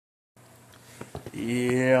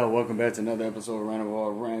Yeah, welcome back to another episode of Roundabout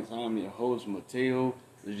Rants. I'm your host, Mateo.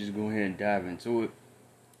 Let's just go ahead and dive into it.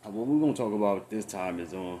 What we're going to talk about this time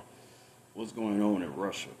is what's going on in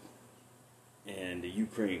Russia and the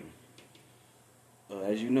Ukraine.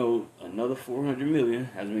 As you know, another 400 million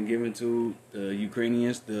has been given to the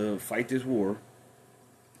Ukrainians to fight this war.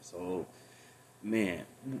 So, man,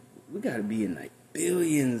 we got to be in like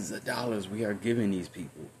billions of dollars we are giving these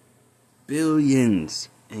people. Billions.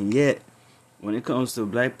 And yet, when it comes to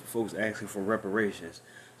black folks asking for reparations,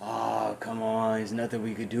 come on, there's nothing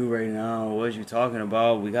we could do right now. What you talking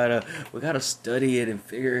about? We gotta study it and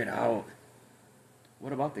figure it out.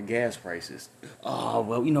 What about the gas prices? Oh,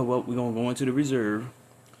 well, you know what? We're gonna go into the reserve.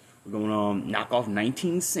 We're gonna knock off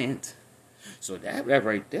 19 cents. So that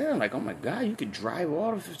right there, like, oh my God, you could drive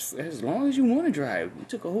off as long as you want to drive. We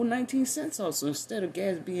took a whole 19 cents off. So instead of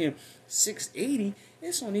gas being $6.80,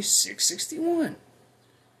 it's only $6.61.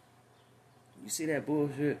 You see that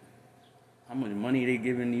bullshit? How much money they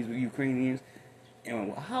giving these Ukrainians?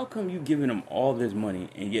 And how come you giving them all this money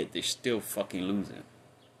and yet they're still fucking losing?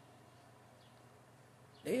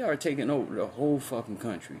 They are taking over the whole fucking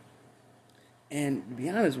country. And to be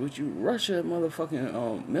honest with you, Russia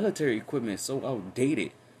motherfucking military equipment is so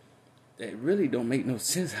outdated that it really don't make no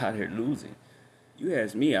sense how they're losing. You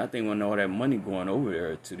ask me, I think when all that money going over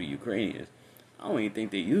there to the Ukrainians, I don't even think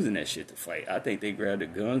they're using that shit to fight. I think they grab the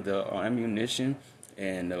guns, the ammunition,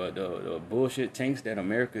 and the bullshit tanks that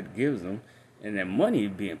America gives them, and that money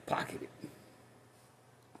being pocketed.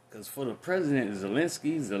 Because for the president,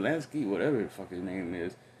 Zelensky, whatever the fuck his name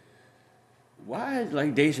is, why,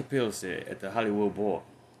 like Dave Chappelle said at the Hollywood Bowl,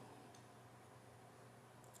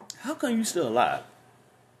 how come you still alive?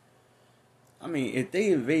 I mean, if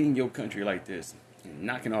they invading your country like this and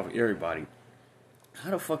knocking off everybody,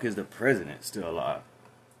 how the fuck is the president still alive?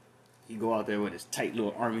 He go out there with his tight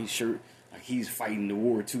little army shirt like he's fighting the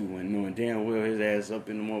war too, and knowing damn well his ass up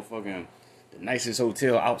in the motherfucking the nicest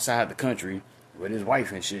hotel outside the country with his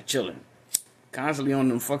wife and shit chilling. Constantly on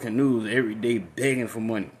them fucking news every day begging for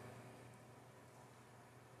money.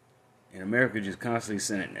 And America just constantly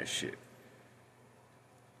sending that shit.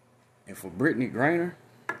 And for Brittany Griner,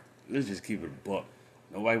 let's just keep it a buck.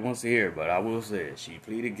 Nobody wants to hear it, but I will say it. She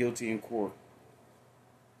pleaded guilty in court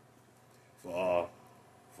for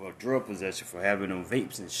drug possession, for having them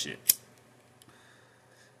vapes and shit.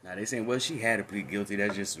 Now they saying, well, she had to plead guilty.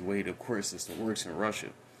 That's just the way the court system works in Russia.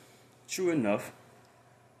 True enough,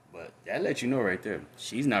 but that lets you know right there,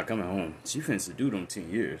 she's not coming home. She finna to do them 10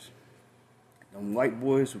 years. Them white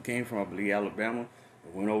boys who came from, I believe, Alabama,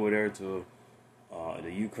 and went over there to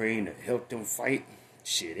the Ukraine to help them fight.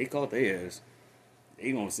 Shit, they caught their ass.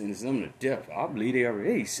 They gonna sentence them to death. I believe they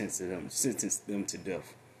already sentenced them to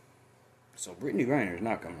death. So Brittany Griner is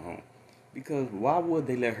not coming home. Because why would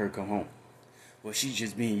they let her come home? Well, she's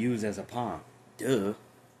just being used as a pawn. Duh.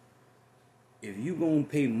 If you gonna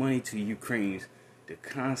pay money to Ukrainians to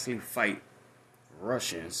constantly fight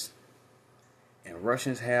Russians, and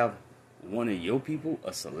Russians have one of your people,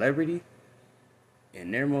 a celebrity,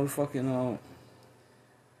 and their motherfucking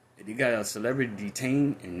they got a celebrity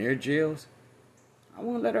detained in their jails, I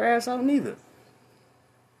won't let her ass out neither.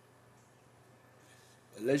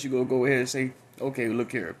 Unless you go ahead and say, okay,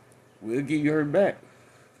 look here, we'll give you her back,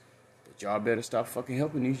 but y'all better stop fucking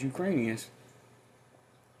helping these Ukrainians.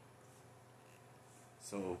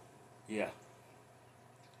 So, yeah.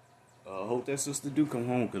 Hope that sister do come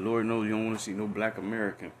home, because Lord knows you don't want to see no black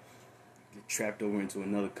American get trapped over into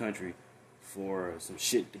another country for some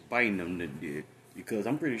shit that Biden them did. Because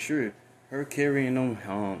I'm pretty sure her carrying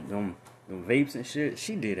them vapes and shit,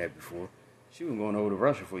 she did that before. She was going over to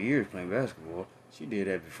Russia for years playing basketball. She did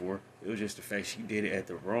that before. It was just the fact she did it at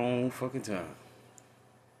the wrong fucking time.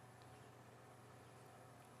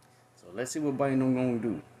 So let's see what Biden gonna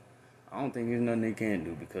do. I don't think there's nothing they can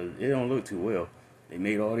do because it don't look too well. They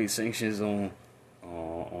made all these sanctions on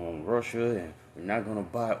Russia, and we're not gonna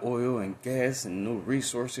buy oil and gas and no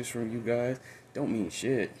resources from you guys. Don't mean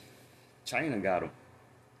shit. China got them.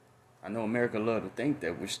 I know America love to think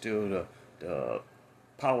that we're still the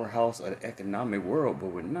powerhouse of the economic world, but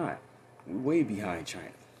we're not. We're way behind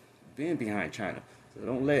China. Been behind China. So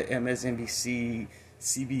don't let MSNBC,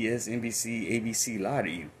 CBS, NBC, ABC lie to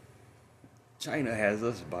you. China has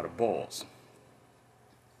us by the balls.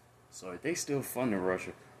 So if they still funding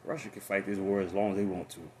Russia, Russia can fight this war as long as they want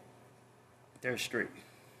to. They're straight.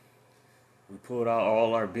 We pulled out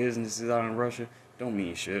all our businesses out in Russia. Don't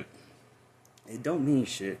mean shit. It don't mean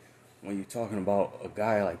shit when you're talking about a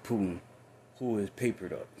guy like Putin who is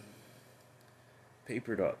papered up.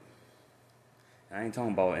 Papered up. I ain't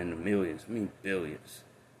talking about in the millions. I mean billions.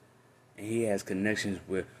 And he has connections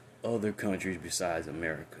with other countries besides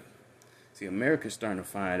America. See, America's starting to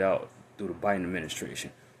find out through the Biden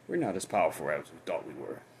administration, we're not as powerful as we thought we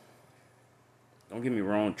were. Don't get me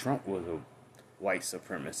wrong, Trump was a white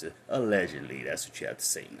supremacist. Allegedly, that's what you have to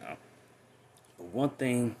say now. But one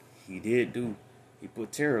thing he did do, he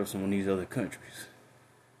put tariffs on these other countries.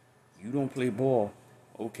 You don't play ball,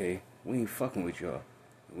 okay, we ain't fucking with y'all.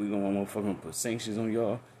 We gonna motherfucking put sanctions on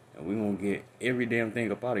y'all, and we gonna get every damn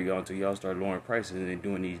thing up out of y'all until y'all start lowering prices and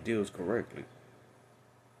doing these deals correctly.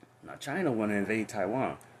 Now, China wanna invade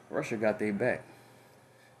Taiwan. Russia got their back.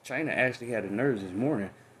 China actually had the nerves this morning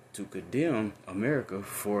to condemn America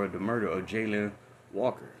for the murder of Jayland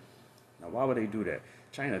Walker. Now, why would they do that?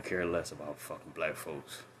 China care less about fucking black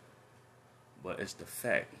folks. But it's the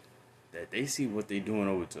fact that they see what they doing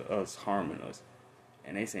over to us, harming us.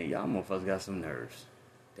 And they saying, y'all motherfuckers got some nerves.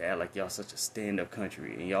 They act like y'all such a stand-up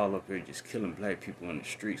country. And y'all up here just killing black people in the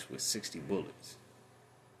streets with 60 bullets.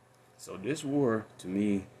 So this war, to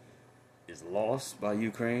me, is lost by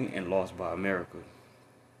Ukraine and lost by America.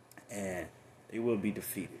 And they will be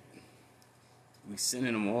defeated. We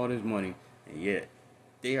sending them all this money, and yet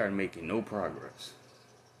they are making no progress.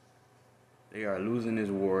 They are losing this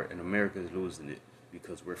war, and America is losing it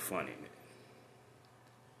because we're funding it.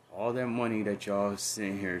 All that money that y'all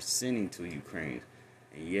sitting here sending to Ukraine,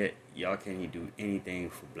 and yet y'all can't even do anything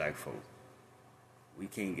for black folk. We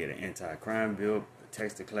can't get an anti-crime bill,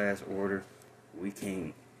 protect the class order. We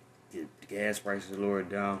can't get gas prices lowered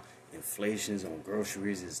down. Inflation's on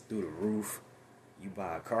groceries is through the roof. You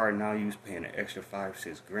buy a car now, you're paying an extra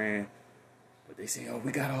 $5-6 grand. But they say, oh,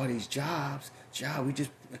 we got all these jobs. We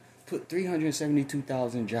just put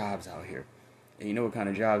 372,000 jobs out here. And you know what kind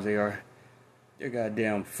of jobs they are? They're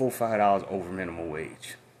goddamn $4-5 over minimum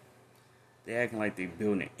wage. They acting like they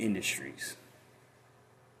building industries.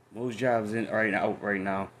 Most jobs in right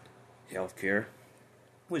now, healthcare,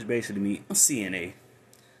 which basically means a CNA.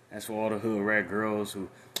 That's for all the hood rat girls who,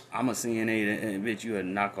 I'm a CNA, and bitch, you a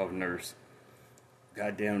knockoff nurse.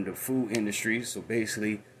 Goddamn, the food industry. So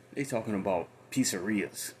basically, they talking about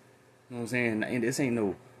pizzerias. You know what I'm saying? And this ain't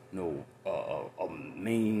no a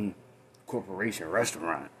main corporation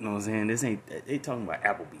restaurant. You know what I'm saying? This ain't. They talking about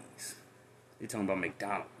Applebee's. They talking about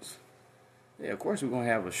McDonald's. Yeah, of course we're gonna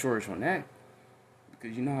have a shortage on that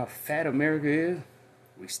because you know how fat America is.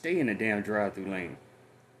 We stay in the damn drive-through lane.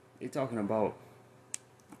 They talking about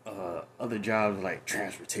other jobs like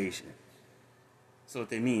transportation. So what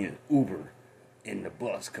they mean is Uber and the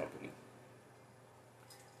bus company.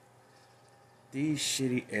 These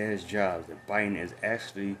shitty ass jobs that Biden is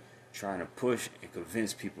actually trying to push and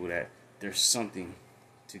convince people that there's something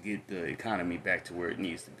to get the economy back to where it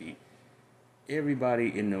needs to be.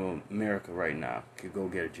 Everybody in America right now could go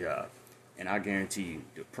get a job. And I guarantee you,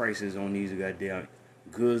 the prices on these goddamn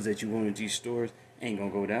goods that you want in these stores ain't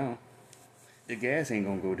gonna go down. The gas ain't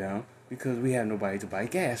gonna go down because we have nobody to buy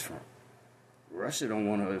gas from. Russia don't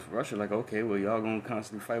want us. Russia like, okay, well, y'all gonna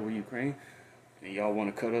constantly fight with Ukraine and y'all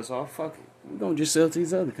want to cut us off? Fuck it. We're gonna just sell to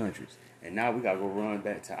these other countries. And now we gotta go run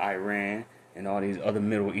back to Iran and all these other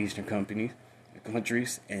Middle Eastern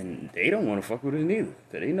countries, and they don't want to fuck with us neither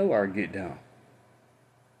because they know our get down.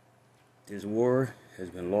 This war has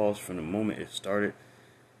been lost from the moment it started.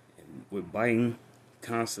 And with Biden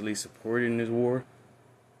constantly supporting this war,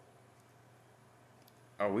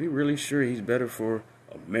 are we really sure he's better for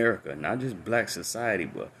America? Not just black society,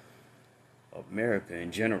 but America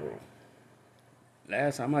in general.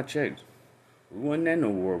 Last time I checked, we wasn't in no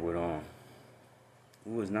war with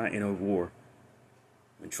we was not in a war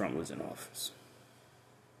when Trump was in office.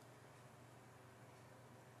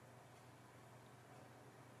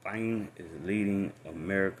 Biden is leading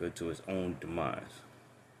America to its own demise.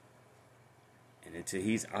 And until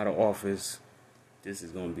he's out of office, this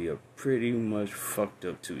is going to be a pretty much fucked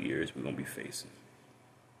up 2 years we're going to be facing.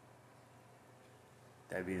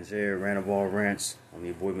 That being said, Random Ball Rants. I'm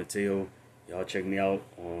your boy Mateo. Y'all check me out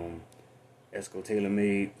on Esco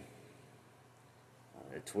TaylorMade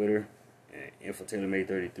at Twitter and Info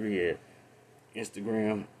TaylorMade33 at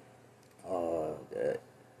Instagram.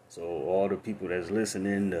 So all the people that's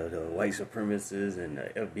listening, the white supremacists and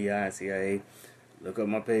the FBI, CIA, look up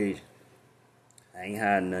my page. I ain't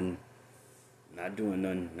hiding nothing, not doing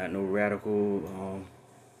nothing, not no radical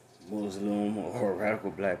Muslim or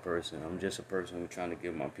radical black person. I'm just a person who's trying to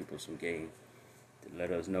give my people some game to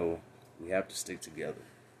let us know we have to stick together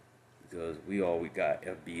because we all we got,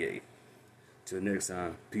 FBA. Till next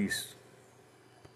time, peace.